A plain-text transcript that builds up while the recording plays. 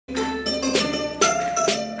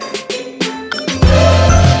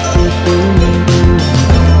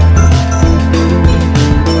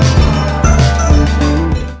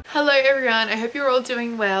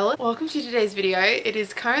welcome to today's video. It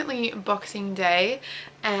is currently Boxing Day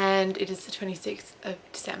and it is the 26th of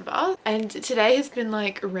December, and today has been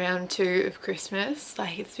like round 2 of Christmas.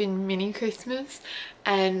 Like, it's been mini Christmas,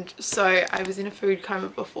 and so I was in a food coma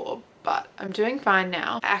before, but I'm doing fine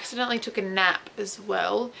now. I accidentally took a nap as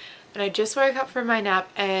well, and I just woke up from my nap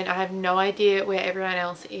and I have no idea where everyone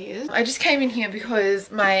else is. I just came in here because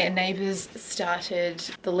my neighbours started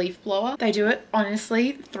the leaf blower. They do it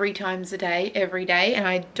honestly 3 times a day, every day, and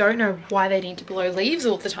I don't know why they need to blow leaves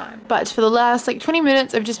all the time. But for the last like 20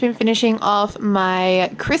 minutes I've just been finishing off my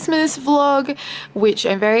Christmas vlog, which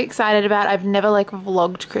I'm very excited about. I've never like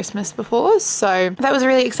vlogged Christmas before, so that was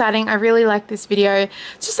really exciting. I really like this video.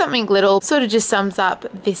 It's just something little, sort of just sums up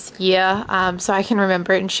this year, so I can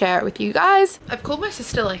remember it and share it with you guys. I've called my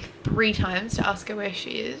sister like 3 times to ask her where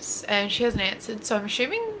she is and she hasn't answered, so I'm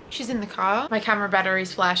assuming she's in the car. My camera battery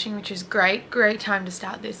is flashing, which is great time to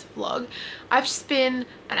start this vlog. I've just been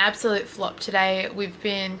an absolute flop today. We've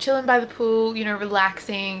been chilling by the pool, you know,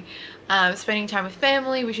 relaxing, spending time with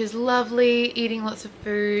family, which is lovely, eating lots of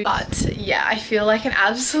food. But yeah, I feel like an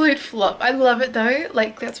absolute flop. I love it though,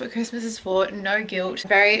 like that's what Christmas is for, no guilt.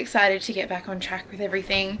 Very excited to get back on track with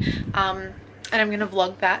everything. And I'm gonna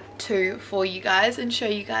vlog that too for you guys and show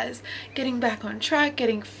you guys getting back on track,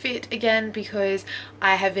 getting fit again, because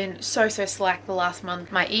I have been so slack the last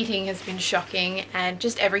month. My eating has been shocking and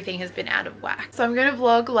just everything has been out of whack. So I'm gonna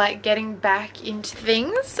vlog like getting back into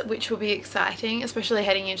things, which will be exciting, especially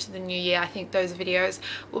heading into the new year. I think those videos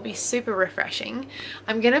will be super refreshing.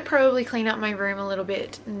 I'm gonna probably clean up my room a little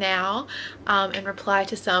bit now and reply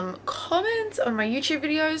to some comments on my YouTube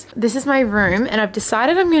videos. This is my room and I've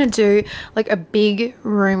decided I'm gonna do like a big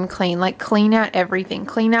room clean, like clean out everything,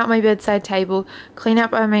 clean out my bedside table, clean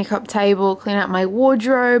out my makeup table, clean out my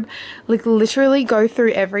wardrobe, like literally go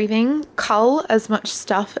through everything, cull as much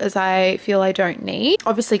stuff as I feel I don't need,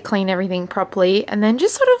 obviously clean everything properly, and then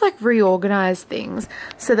just sort of like reorganize things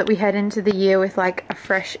so that we head into the year with like a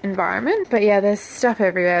fresh environment. But yeah, there's stuff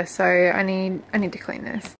everywhere, so I need to clean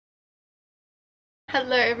this.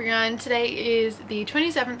 Hello everyone, today is the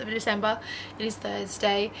 27th of December, it is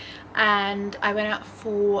Thursday, and I went out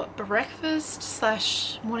for breakfast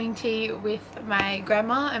slash morning tea with my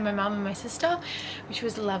grandma and my mum and my sister, which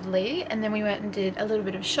was lovely. And then we went and did a little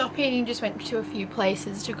bit of shopping, just went to a few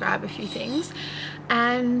places to grab a few things,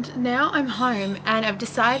 and now I'm home and I've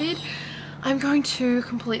decided I'm going to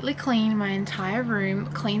completely clean my entire room,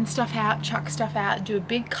 clean stuff out, chuck stuff out, do a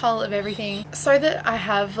big cull of everything so that I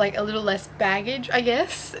have like a little less baggage, I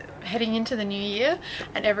guess, heading into the new year,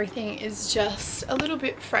 and everything is just a little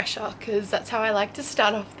bit fresher, because that's how I like to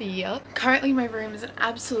start off the year. Currently my room is an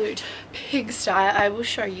absolute pigsty, I will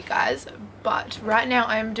show you guys, but right now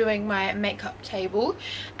I'm doing my makeup table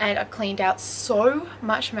and I've cleaned out so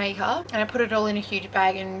much makeup and I put it all in a huge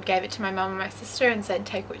bag and gave it to my mum and my sister and said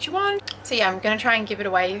take what you want. So yeah, I'm gonna try and give it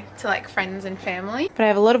away to like friends and family, but I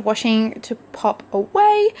have a lot of washing to pop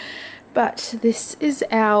away. But this is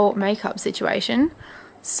our makeup situation,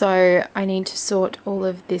 so I need to sort all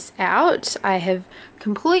of this out. I have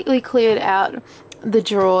completely cleared out the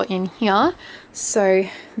drawer in here, so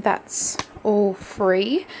that's all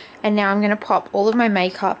free, and now I'm going to pop all of my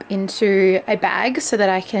makeup into a bag so that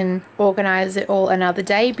I can organize it all another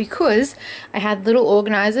day, because I had little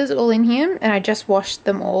organizers all in here and I just washed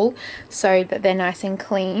them all so that they're nice and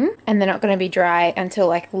clean, and they're not going to be dry until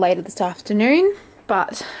like later this afternoon.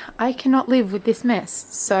 But I cannot live with this mess,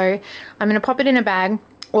 so I'm going to pop it in a bag,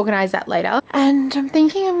 organize that later. And I'm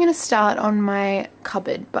thinking I'm going to start on my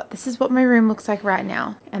cupboard, but this is what my room looks like right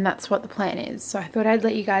now, and that's what the plan is, so I thought I'd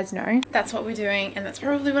let you guys know that's what we're doing, and that's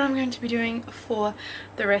probably what I'm going to be doing for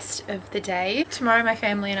the rest of the day. Tomorrow my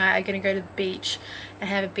family and I are going to go to the beach and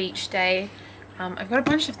have a beach day. I've got a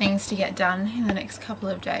bunch of things to get done in the next couple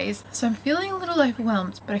of days, so I'm feeling a little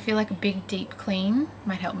overwhelmed, but I feel like a big deep clean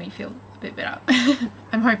might help me feel a bit better.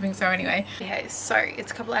 I'm hoping so anyway. Okay, so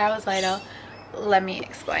it's a couple of hours later. Let me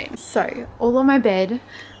explain. So all on my bed,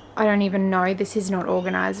 I don't even know, this is not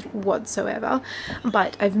organized whatsoever,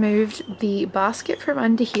 but I've moved the basket from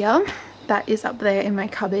under here. That is up there in my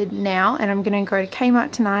cupboard now, and I'm gonna go to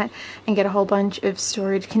Kmart tonight and get a whole bunch of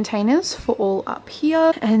storage containers for all up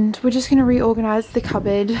here, and we're just gonna reorganize the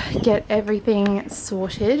cupboard, get everything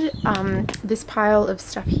sorted. This pile of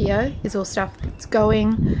stuff here is all stuff that's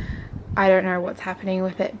going. I don't know what's happening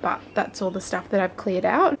with it, but that's all the stuff that I've cleared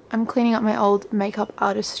out. I'm cleaning up my old makeup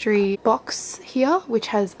artistry box here, which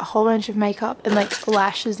has a whole bunch of makeup and like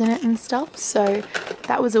lashes in it and stuff, so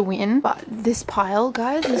that was a win. But this pile,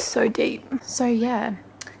 guys, is so deep. So yeah,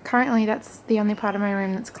 currently that's the only part of my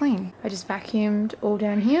room that's clean. I just vacuumed all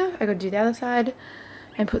down here. I gotta do the other side,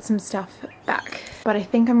 and put some stuff back. But I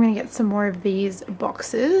think I'm going to get some more of these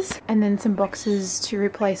boxes and then some boxes to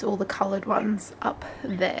replace all the coloured ones up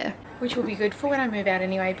there, which will be good for when I move out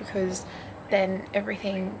anyway, because then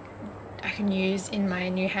everything I can use in my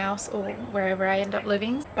new house or wherever I end up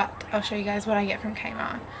living. But I'll show you guys what I get from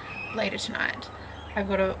Kmart later tonight. I've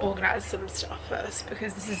got to organise some stuff first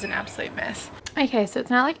because this is an absolute mess. Okay, so it's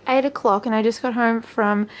now like 8 o'clock and I just got home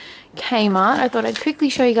from Kmart. I thought I'd quickly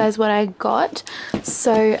show you guys what I got.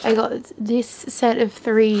 So I got this set of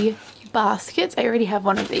 3 baskets. I already have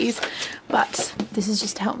one of these, but this is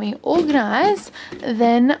just to help me organise.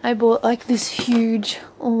 Then I bought like this huge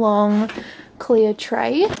long clear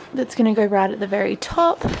tray that's going to go right at the very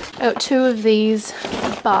top. I got 2 of these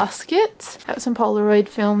baskets. I got some Polaroid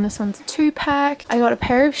film. This one's a 2-pack. I got a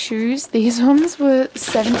pair of shoes. These ones were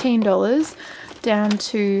 $17 down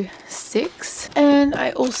to $6. And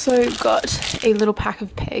I also got a little pack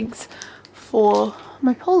of pegs for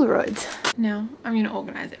my Polaroids. Now I'm going to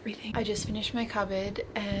organize everything. I just finished my cupboard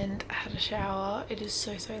and I had a shower. It is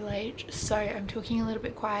so late, so I'm talking a little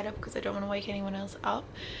bit quieter because I don't want to wake anyone else up,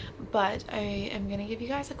 but I am going to give you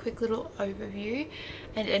guys a quick little overview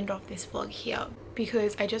and end off this vlog here,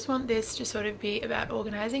 because I just want this to sort of be about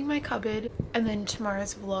organizing my cupboard, and then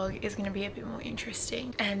tomorrow's vlog is going to be a bit more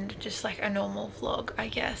interesting and just like a normal vlog, I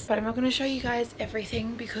guess. But I'm not going to show you guys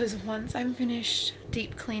everything because once I'm finished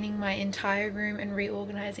deep cleaning my entire room and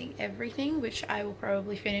reorganizing everything, which I will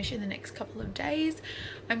probably finish in the next couple of days,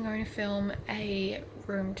 I'm going to film a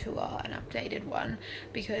room tour, an updated one,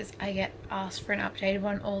 because I get asked for an updated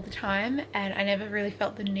one all the time and I never really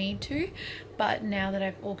felt the need to. But now that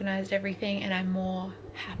I've organized everything and I'm more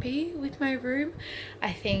happy with my room,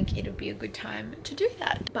 I think it would be a good time to do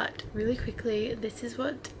that. But really quickly, this is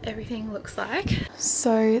what everything looks like.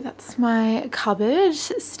 So that's my cupboard.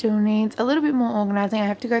 Still needs a little bit more organizing. I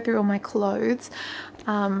have to go through all my clothes,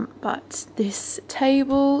 but this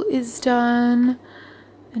table is done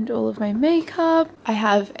and all of my makeup. I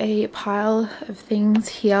have a pile of things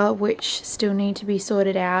here which still need to be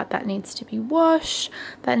sorted out. That needs to be washed,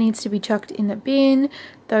 that needs to be chucked in the bin.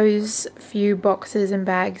 Those few boxes and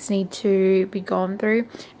bags need to be gone through,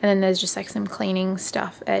 and then there's just like some cleaning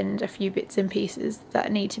stuff and a few bits and pieces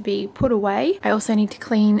that need to be put away. I also need to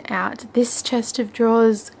clean out this chest of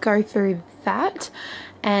drawers, go through that,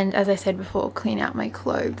 and as I said before, clean out my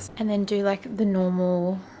clothes, and then do like the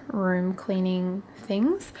normal room cleaning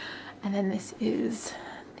things. And then this is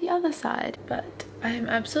the other side. But I am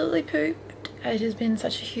absolutely pooped. It has been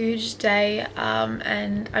such a huge day,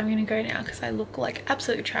 and I'm gonna go now because I look like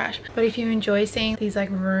absolute trash. But if you enjoy seeing these like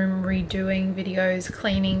room redoing videos,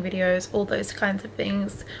 cleaning videos, all those kinds of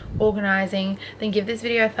things, organizing, then give this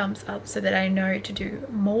video a thumbs up so that I know to do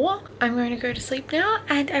more. I'm going to go to sleep now,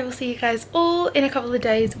 and I will see you guys all in a couple of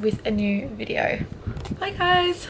days with a new video. Bye guys.